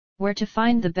Where to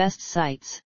find the best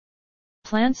sites.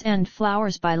 Plants and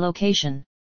flowers by location.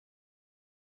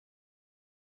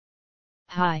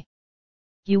 Hi.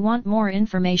 You want more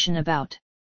information about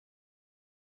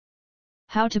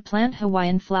how to plant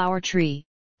Hawaiian flower tree?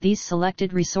 These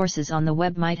selected resources on the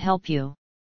web might help you.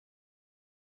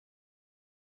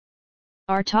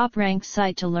 Our top-ranked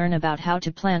site to learn about how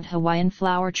to plant Hawaiian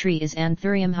flower tree is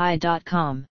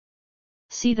anthuriumhi.com.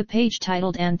 See the page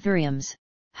titled Anthuriums,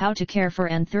 How to Care for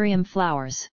Anthurium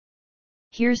Flowers.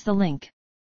 Here's the link.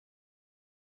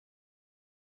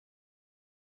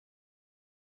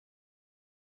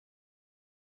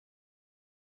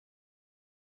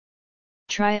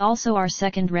 Try also our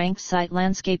second-ranked site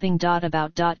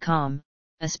landscaping.about.com,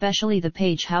 especially the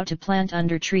page How to Plant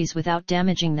Under Trees Without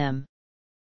Damaging Them.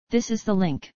 This is the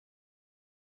link.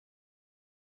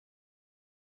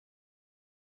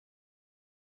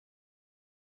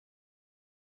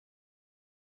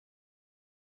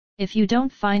 If you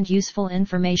don't find useful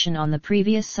information on the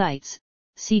previous sites,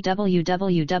 see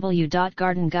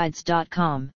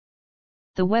www.gardenguides.com.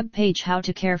 The web page How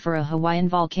to Care for a Hawaiian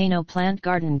Volcano Plant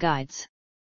Garden Guides.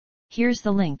 Here's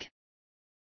the link.